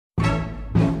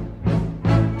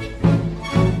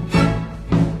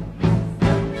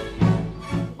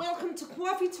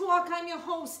Coffee Talk. I'm your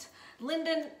host,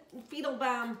 Linda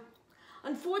Fiedelbaum.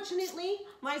 Unfortunately,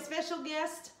 my special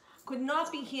guest could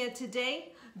not be here today,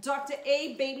 Dr.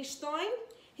 Abe Babystein.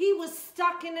 He was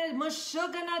stuck in a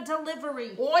Meshuggah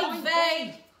delivery. Oy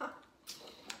vey!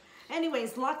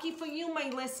 Anyways, lucky for you, my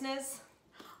listeners,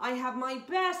 I have my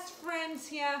best friends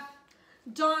here,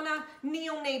 Donna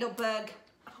Neonatalberg.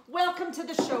 Welcome to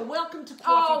the show. Welcome to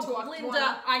Coffee Talk. Linda,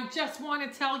 Donna. I just want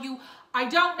to tell you, I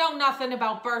don't know nothing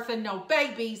about birthing no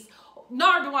babies,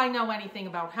 nor do I know anything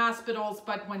about hospitals,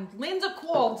 but when Linda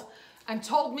called and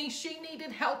told me she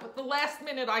needed help at the last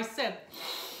minute, I said,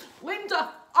 Linda,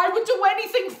 I would do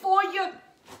anything for you.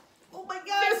 Oh my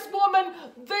God. This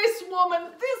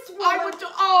woman, I would do,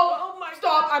 Oh my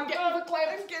stop, God. I'm getting the clap.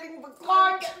 I'm getting the I'm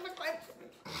clap. getting the clap.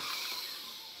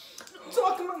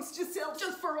 Talk amongst yourselves.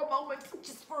 Just for a moment.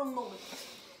 Just for a moment.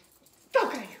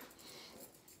 Okay.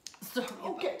 Sorry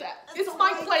Okay. about that. It's It's all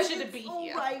my right. pleasure to It's be all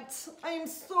here. right. I am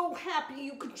so happy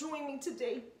you could join me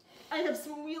today. I have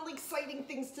some real exciting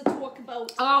things to talk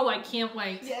about. Oh, I can't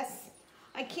wait. Yes,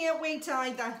 I can't wait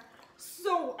either.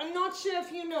 So, I'm not sure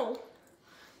if you know,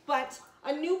 but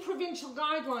a new provincial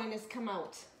guideline has come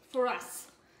out for us.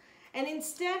 And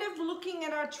instead of looking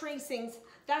at our tracings,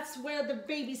 that's where the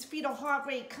baby's fetal heart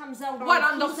rate comes out What,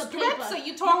 on on a those piece of strips? paper. Are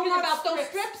you talking No, not about those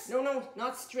strips? No,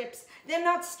 not strips. They're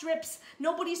not strips.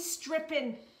 Nobody's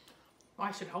stripping.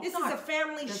 I should hope This not. is a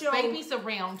family There's show. babies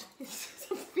around. It's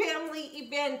a family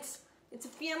event. It's a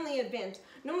family event.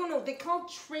 No. They're called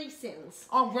tracings.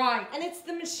 All right. And it's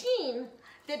the machine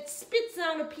that spits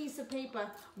out a piece of paper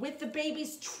with the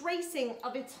baby's tracing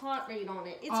of its heart rate on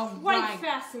it. It's quite right.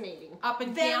 fascinating. Up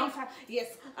and Very down?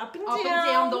 Yes, up and Up down. and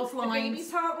down those The lines.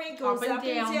 baby's heart rate goes Up and up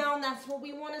and down. down. That's what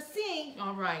we want to see.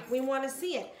 All right. We want to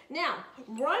see it. Now,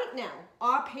 right now,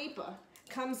 our paper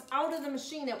comes out of the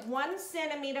machine at 1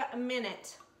 centimeter a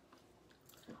minute.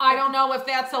 I don't know if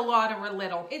that's a lot or a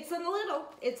little. It's a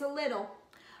little.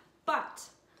 But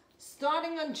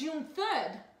starting on June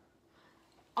 3rd,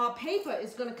 our paper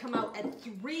is going to come out at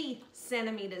 3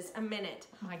 centimeters a minute.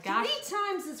 My gosh. 3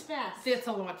 times as fast. That's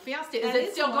a lot faster. Is That it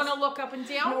is still a lot. going to look up and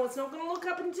down? No, it's not going to look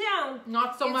up and down.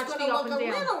 Not so much It's the going to up look and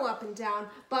a down. little up and down,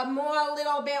 but more a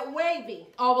little bit wavy.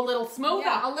 Oh, a little smoother.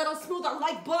 Yeah, a little smoother,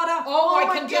 like butter. Oh, I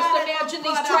my can God, just I love imagine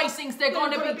these butter. tracings. They're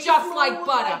going to gonna be just smooth like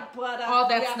butter. Oh,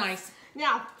 that's Yes. nice.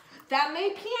 Now, that may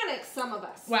panic some of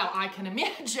us. Well, I can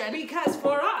imagine. Because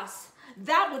for us,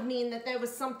 that would mean that there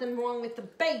was something wrong with the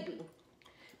baby.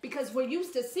 Because we're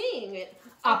used to seeing it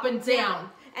Up and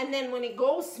down. And then when it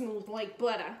goes smooth like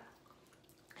butter,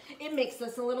 it makes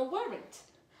us a little worried.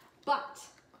 But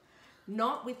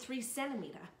not with 3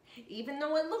 centimeter. Even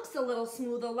though it looks a little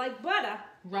smoother like butter,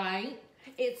 Right.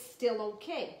 it's still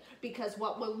okay. Because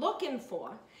what we're looking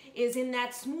for is in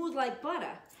that smooth like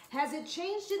butter, has it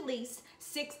changed at least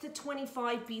 6 to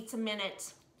 25 beats a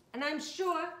minute? And I'm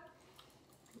sure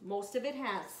most of it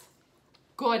has.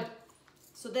 Good.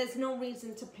 So there's no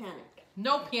reason to panic.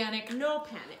 No panic. No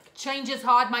panic. Change is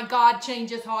hard. My God,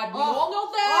 change is hard. We Oh. all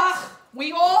know that. Oh.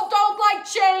 We all don't like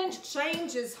change.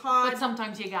 Change is hard. But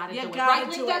sometimes you gotta You do it. gotta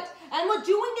Right, do Linda? it. And we're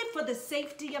doing it for the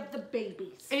safety of the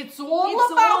babies. It's all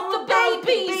It's about all the about the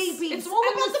babies. babies It's all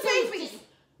and about the the safety. babies.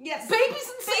 Yes. Babies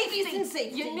and safety. Babies and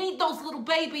safety. You need those little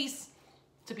babies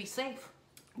to be safe.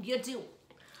 You do.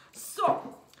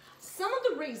 So, some of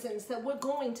the reasons that we're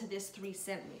going to this 3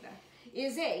 centimeter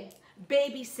is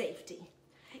baby safety.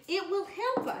 It will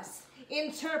help us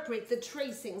interpret the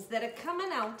tracings that are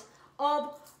coming out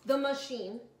of the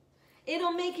machine.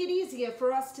 It'll make it easier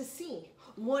for us to see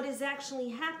what is actually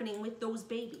happening with those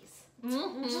babies.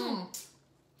 Mm-hmm.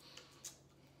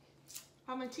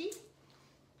 How my teeth?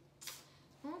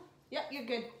 Yep, you're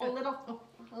good. A little.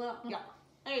 Yeah.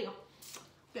 There you go.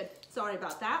 Good. Sorry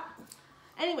about that.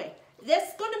 Anyway, this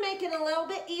is going to make it a little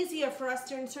bit easier for us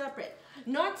to interpret.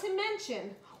 Not to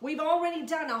mention, we've already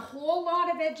done a whole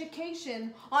lot of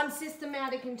education on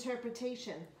systematic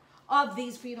interpretation of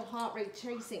these fetal heart rate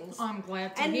tracings. I'm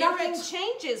glad to And hear nothing it.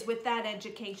 changes with that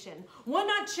education. We're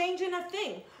not changing a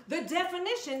thing. The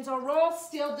definitions are all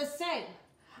still the same.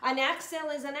 An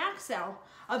accel is an accel.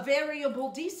 A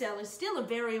variable decel is still a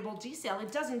variable decel.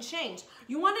 It doesn't change.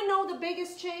 You want to know the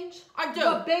biggest change? I do.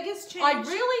 The biggest change? I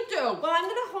really do. Well, I'm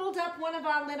going to hold up one of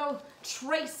our little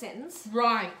tracings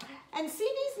Right. and see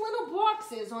these little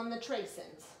boxes on the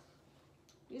tracings.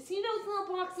 You see those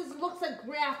little boxes? It looks like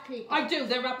graph paper. I do.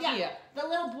 They're up Yeah, here. the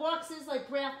little boxes like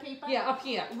graph paper. Yeah, up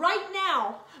here. Right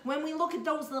now, when we look at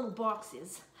those little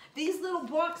boxes, these little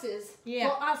boxes, Yeah.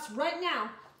 for us right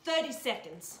now, 30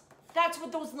 seconds. That's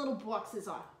what those little boxes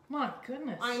are. My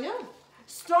goodness. I know.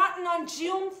 Starting on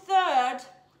June 3rd,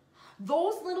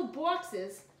 those little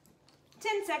boxes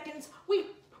 10 seconds. We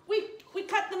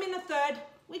cut them in a third.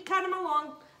 We cut them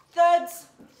along. Thirds.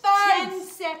 10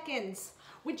 seconds.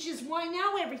 Which is why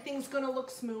now everything's going to look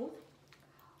smooth.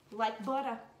 Like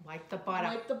butter. Like the butter.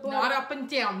 Like the butter. Not up and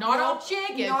down. Not all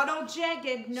jagged. Not all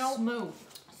jagged. No. Smooth.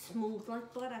 Smooth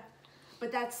like butter.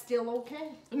 But that's still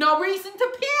okay. No reason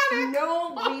to panic.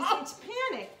 No reason to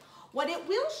panic. What it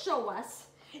will show us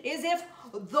is if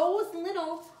those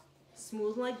little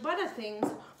smooth like butter things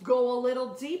go a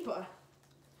little deeper.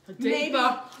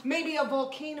 Maybe a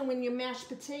volcano in your mashed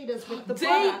potatoes with the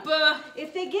butter.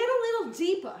 If they get a little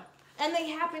deeper and they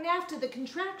happen after the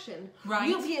contraction,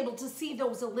 you'll be able to see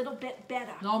those a little bit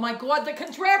better. Oh my God, the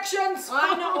contractions!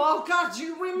 I know. Oh God,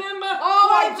 you remember?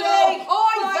 Oh, I do.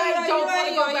 Don't want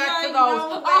to go back to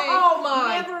those. Oh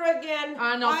my! Never again.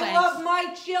 No thanks. I love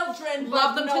my children.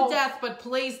 Love them to death, but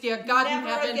please, dear God in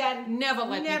heaven, again. never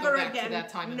let me go back to that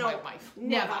time in my life.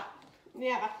 Never.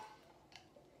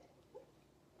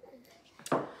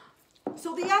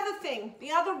 So the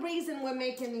other reason we're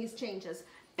making these changes,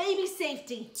 baby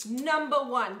safety,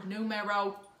 #1.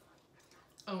 Numero.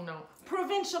 Oh no.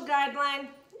 Provincial guideline,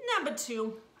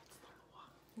 #2.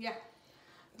 Yeah.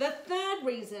 The third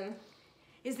reason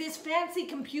is this fancy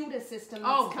computer system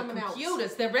that's coming out. Oh,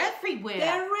 computers, they're everywhere.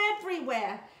 They're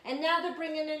everywhere. And now they're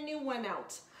bringing a new one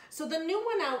out. So the new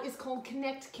one out is called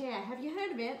Connect Care. Have you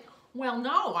heard of it? Well,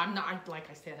 no, I'm not, like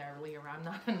I said earlier, I'm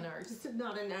not a nurse.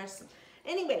 Not a nurse.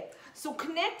 Anyway, so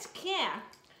Connect Care,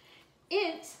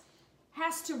 it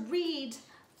has to read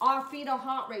our fetal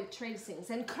heart rate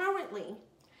tracings. And currently,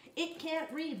 it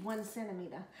can't read 1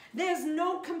 centimeter. There's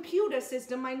no computer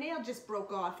system. My nail just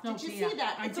broke off. Did you see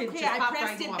that? It's okay. I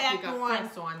pressed it back on.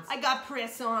 I got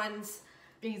press-ons.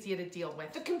 Easier to deal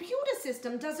with. The computer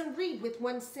system doesn't read with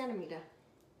 1 centimeter.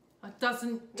 It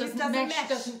doesn't mesh,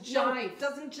 doesn't jive. No, it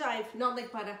doesn't jive. Not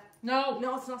like butter. No.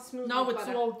 No, it's not smooth No, like it's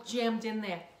butter. all jammed in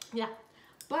there. Yeah.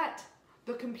 But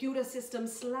the computer system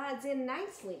slides in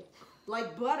nicely,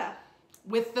 like butter.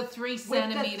 With the 3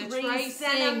 centimeter tracings.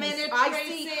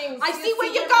 I see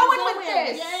where you're going with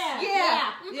this.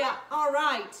 Yeah. All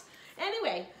right.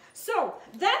 Anyway, so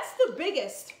that's the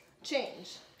biggest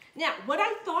change. Now, what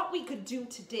I thought we could do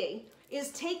today is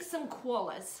take some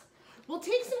callers. We'll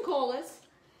take some callers,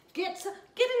 get an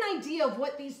idea of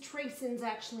what these tracings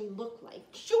actually look like.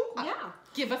 Sure. Yeah.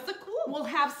 Give us a call. We'll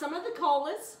have some of the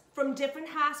callers from different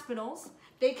hospitals.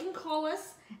 They can call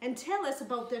us and tell us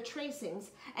about their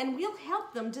tracings, and we'll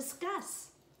help them discuss.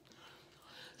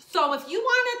 So if you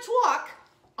want to talk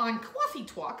on Coffee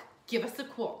Talk, give us a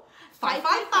call.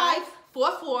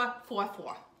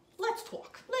 555-4444. Let's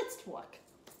talk. Let's talk.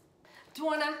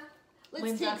 Donna,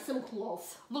 let's take some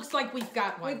calls. Looks like we've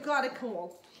got one. We've got a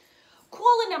call.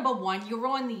 Caller #1, you're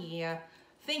on the air.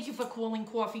 Thank you for calling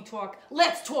Coffee Talk.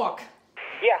 Let's talk.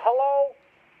 Yeah, hello?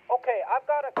 Okay, I've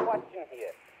got a question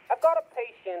here. I've got a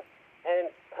patient,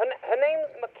 and her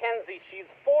name's Mackenzie. She's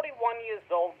 41 years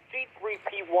old,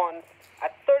 G3P1,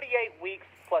 at 38 weeks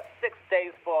plus 6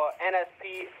 days for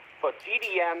NSP, for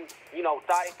GDM,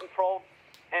 diet control,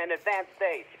 and advanced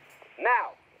stage.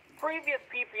 Now, previous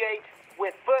PPH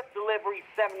with first delivery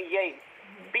 78,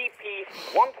 BP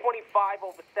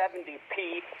 125/70,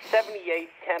 P 78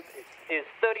 temp is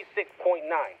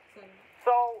 36.9.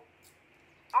 So,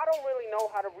 I don't really know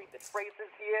how to read the traces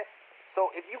here. So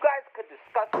if you guys could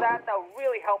discuss that, that would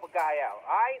really help a guy out.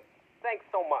 All right? Thanks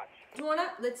so much.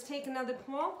 Donna, let's take another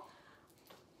call.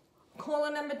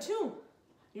 Caller #2.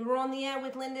 You're on the air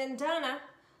with Linda and Donna.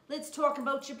 Let's talk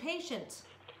about your patient.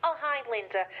 Oh, hi,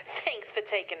 Linda. Thanks for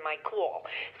taking my call.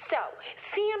 So,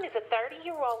 Sam is a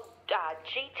 30-year-old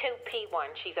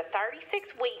G2P1. She's a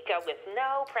 36-weeker with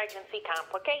no pregnancy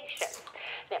complications.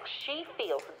 Now, she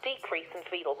feels a decrease in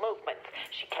fetal movements.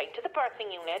 She came to the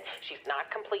birthing unit. She's not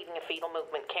completing a fetal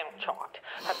movement count chart.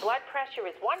 Her blood pressure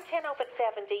is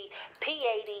 110/70,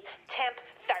 P80, temp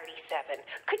 37.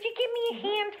 Could you give me a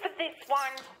hand for this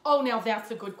one? Oh, now that's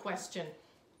a good question.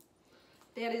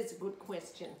 That is a good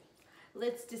question.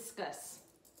 Let's discuss.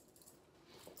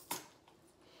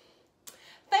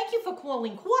 Thank you for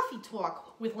calling Coffee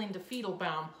Talk with Linda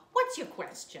Fiedelbaum. What's your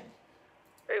question?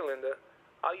 Hey, Linda.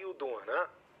 How you doing, huh?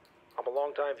 I'm a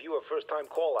long-time viewer, first-time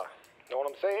caller. Know what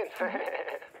I'm saying?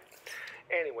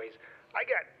 Anyways, I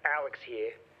got Alex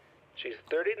here. She's a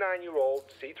 39-year-old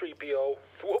C3PO.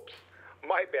 Whoops,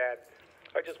 my bad.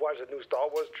 I just watched the new Star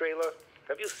Wars trailer.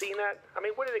 Have you seen that? I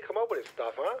mean, where did they come up with this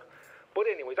stuff, huh? But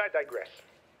anyways, I digress.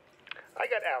 I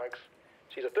got Alex.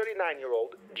 She's a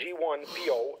 39-year-old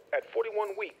G1PO at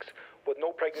 41 weeks with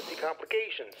no pregnancy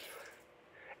complications.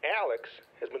 Alex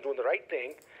has been doing the right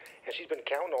thing, and she's been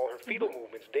counting all her fetal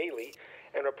movements daily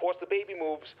and reports the baby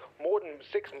moves more than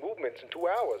 6 movements in 2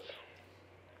 hours.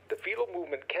 The fetal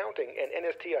movement counting and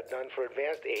NST are done for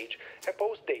advanced age and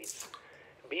post dates.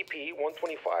 BP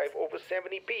 125 over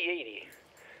 70P 80.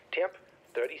 Temp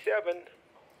 37.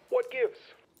 What gives?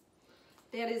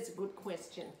 That is a good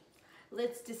question.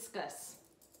 Let's discuss.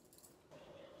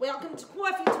 Welcome to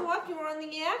Coffee Talk. You're on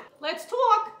the air. Let's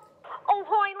talk. Oh,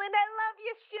 Hoyland, I love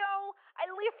your show.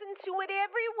 I listen to it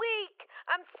every week.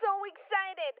 I'm so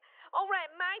excited. All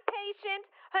right, my patient,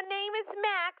 her name is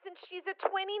Max, and she's a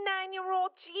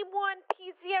 29-year-old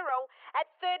G1P0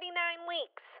 at 39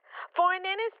 weeks. For an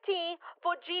NST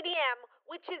for GDM,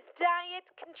 which is diet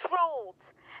controlled.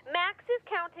 Max is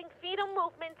counting fetal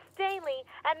movements daily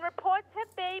and reports her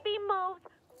baby moves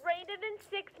greater than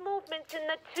 6 movements in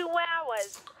the 2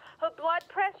 hours. Her blood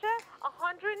pressure,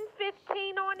 115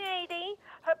 on 80.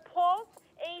 Her pulse,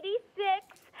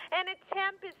 86. And her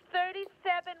temp is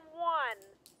 37.1.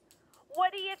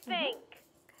 What do you think?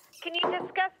 Can you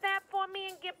discuss that for me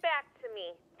and get back to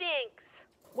me? Thanks.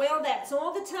 Well, that's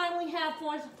all the time we have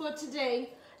for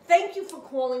today. Thank you for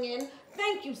calling in.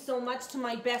 Thank you so much to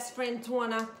my best friend,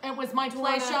 Torna. It was my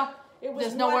pleasure. It was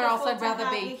There's nowhere else wonderful I'd rather to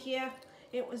have be. you here.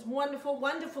 It was wonderful,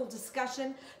 wonderful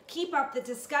discussion. Keep up the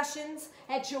discussions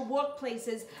at your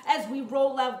workplaces as we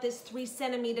roll out this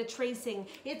 3-centimeter tracing.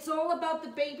 It's all about the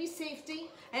baby safety,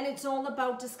 and it's all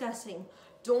about discussing.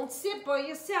 Don't sit by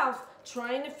yourself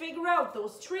trying to figure out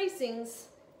those tracings.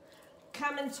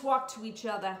 Come and talk to each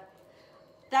other.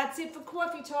 That's it for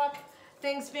Coffee Talk.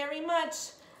 Thanks very much.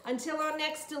 Until our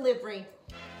next delivery.